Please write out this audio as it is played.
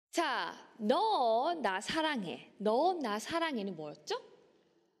자, 너 나 사랑해. 너 나 사랑해는 뭐였죠?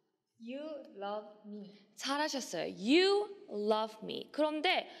 You love me. 잘하셨어요. You love me.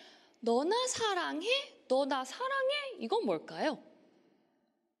 그런데 너 나 사랑해? 너 나 사랑해? 이건 뭘까요?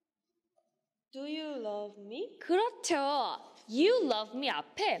 Do you love me? 그렇죠. You love me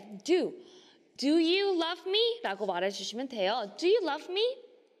앞에 do. Do you love me? 라고 말해주시면 돼요. Do you love me?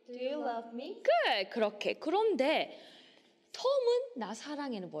 Do you love me? Good. 그렇게. 그런데 톰은 나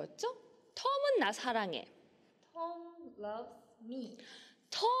사랑해는 뭐였죠? 톰은 나 사랑해. Tom loves me.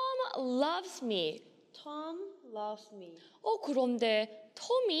 Tom loves me. Tom loves me. 그런데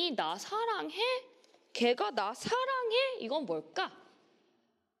톰이 나 사랑해? 걔가 나 사랑해? 이건 뭘까?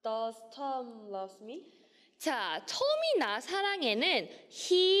 Does Tom loves me? 자, 톰이 나 사랑해는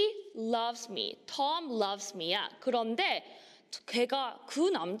he loves me. Tom loves me야. 그런데 걔가 그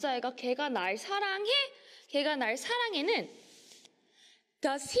남자애가 걔가 날 사랑해? 걔가 날 사랑해는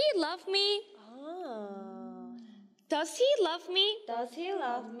does he love me? Does he love me? Does he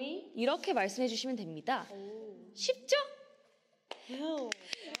love me? 이렇게 말씀해 주시면 됩니다. 오. 쉽죠? No.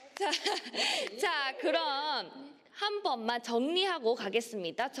 자, 그럼 한 번만 정리하고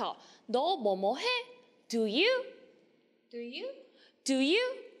가겠습니다. 너 뭐뭐 해? Do you? Do you? Do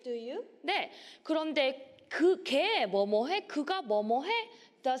you? Do you? 네. 그런데 걔 뭐뭐 해? 그가 뭐뭐 해?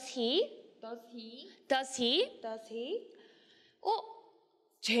 Does he? Does he? Does he? Does he?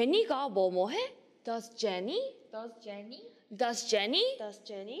 제니가 뭐뭐 해? Does Jenny? Does Jenny? Does Jenny? Does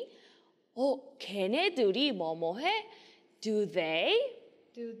Jenny? 걔네들이 뭐뭐 해? Do they?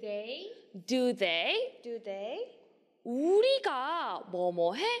 Do they? Do they? Do they? 우리가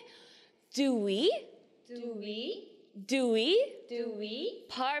뭐뭐 해? Do we? Do we? Do we? Do we?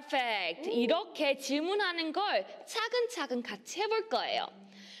 Perfect. 이렇게 질문하는 걸 차근차근 같이 해볼 거예요.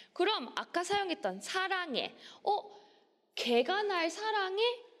 그럼 아까 사용했던 사랑해. 걔가 날 사랑해?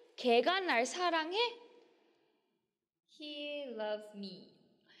 걔가 날 사랑해? He loves me.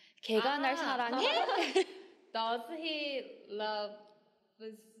 걔가 날 사랑해? Does he love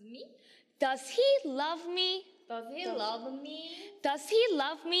me? Does he love me? Does he love me? Does he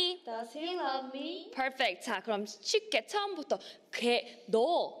love me? Does he love me? Perfect. 자, 그럼 쉽게 처음부터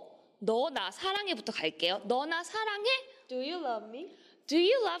너 나 사랑해부터 갈게요. 너 나 사랑해? Do you love me? Do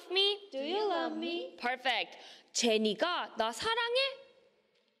you love me? Do you love me? Perfect. 제니가 나 사랑해?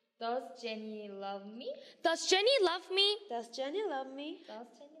 Does Jenny love me? Does Jenny love me? Does Jenny love me? Does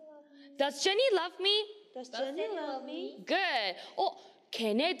Jenny love me? Does Jenny love me? Does Jenny love me? Good.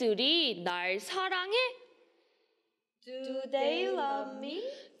 걔네들이 날 사랑해? Do they love me?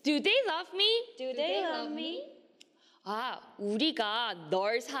 Do they love me? Do they love me? 우리가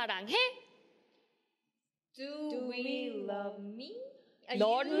널 사랑해? Do we love me?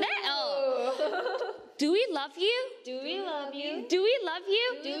 너네? Do we love you? Do we love you? Do we love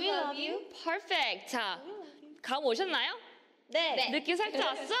you? Do we love you? Perfect. 자, 감 오셨나요? 네. 느낌 살짝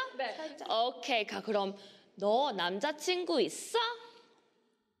왔어? 네. 오케이. 그럼 너 남자친구 있어?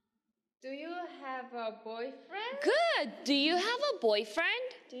 Do you have a boyfriend? Good. Do you have a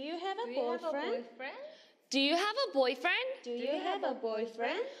boyfriend? Do you have a boyfriend? Do you have a boyfriend? Do you have a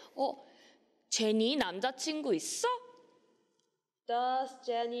boyfriend? 제니 남자친구 있어? Does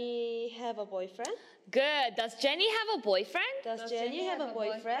Jenny have a boyfriend? Good. Does Jenny have a boyfriend? Does Jenny have a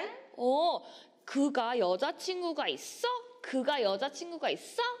boyfriend? 그가 여자친구가 있어? 그가 여자친구가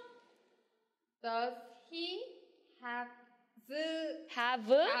있어? Does he have Have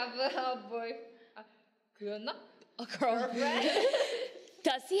a boyfriend? 그였나? a girlfriend?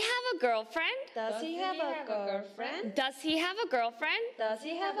 Does he have a girlfriend? Does he have a girlfriend? Does he have a girlfriend? Does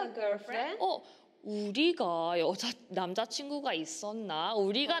he have a girlfriend? 우리가 남자친구가 있었나?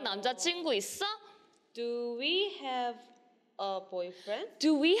 우리가 남자친구 있어? Do we have a boyfriend?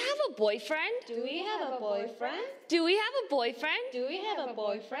 Do we have a boyfriend? Do we have a boyfriend? Do we have a boyfriend? Do we have a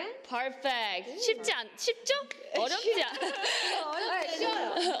boyfriend? Perfect. 쉽죠? 어렵지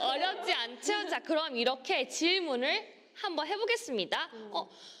쉬워요. 어렵지 않죠? 자, 그럼 이렇게 질문을 한번 해보겠습니다.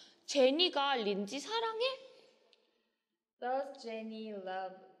 제니가 린지 사랑해? Does Jenny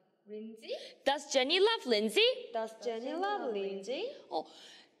love Lindsay? Does Jenny love Lindsay? Does Jenny love Lindsay?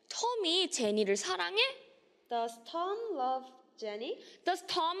 톰이 제니를 사랑해? Does Tom love Jenny? Does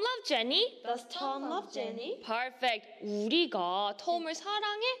Tom love Jenny? Does Tom love Jenny? Perfect. 우리가 톰을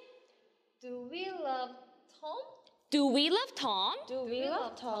사랑해? Do we love Tom? Do we love Tom? Do we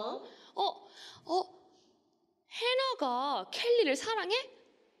love Tom? 해나가 켈리를 사랑해?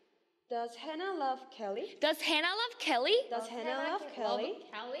 Does Hannah love Kelly? Does Hannah love Kelly? Does Hannah love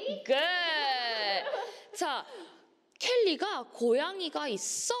Kelly? Good. 자, 켈리가 고양이가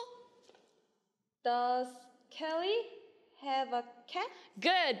있어? Does Kelly have a cat?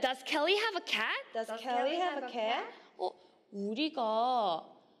 Good. Does Kelly have a cat? Does Kelly have a cat? 우리가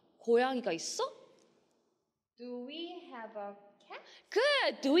고양이가 있어? Do we have a cat?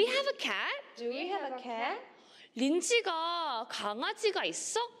 Good. Do we have a cat? Do we have a cat? 린지가 강아지가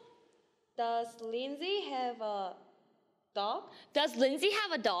있어? Does Lindsay have a dog? Does Lindsay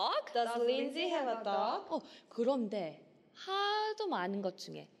have a dog? Does Lindsay have a dog? 그런데 하도 많은 것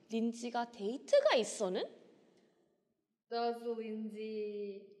중에 린지가 데이트가 있어는? Does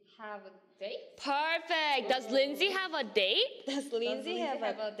Lindsay have a date? Perfect. Does Lindsay have a date? Does Lindsay have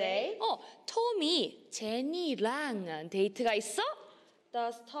a date? 톰이 제니랑 데이트가 있어?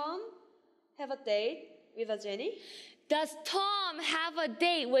 Does Tom have a date with a Jenny? Does Tom have a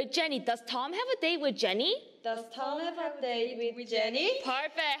date with Jenny? Does Tom have a date with Jenny? Does Tom have a date with Jenny?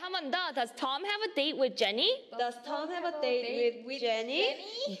 Perfect. 한 번 더. Does Tom have a date with Jenny? Does Tom have a date with Jenny?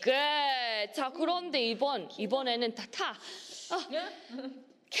 Good. 자, 그런데 이번에는 타.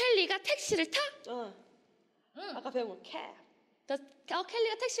 켈리가 택시를 타? 아까 배운 거 cat.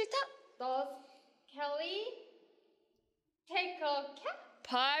 켈리가 택시를 타? Does Kelly take a cab?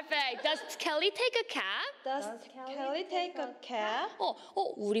 Perfect. Does Kelly take a cab? Does Kelly take a cab?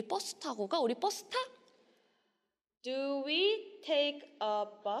 우리 버스 타고 가? 우리 버스 타? Do we take a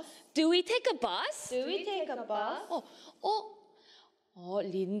bus? Do we take a bus? Do we take a bus?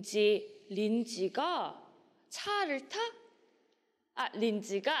 린지가 차를 타?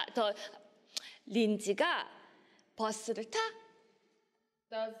 린지가 버스를 타?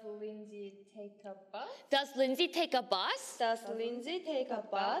 Does Lindsay take a bus? Does Lindsay take a bus? Does Lindsay take a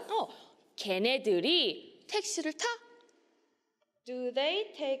bus? 걔네들이 택시를 타? Do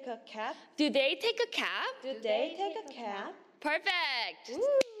they take a cab? Do they take a cab? Do they take a cab? Perfect.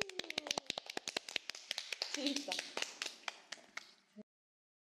 재밌다.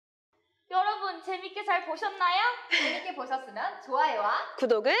 여러분 재밌게 잘 보셨나요? 재밌게 보셨으면 좋아요와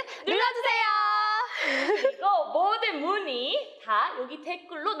구독을 눌러주세요. 그리고 모든 문의 다 여기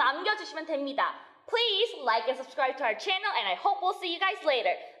댓글로 남겨주시면 됩니다. Please like and subscribe to our channel and I hope we'll see you guys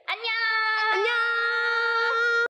later. 안녕!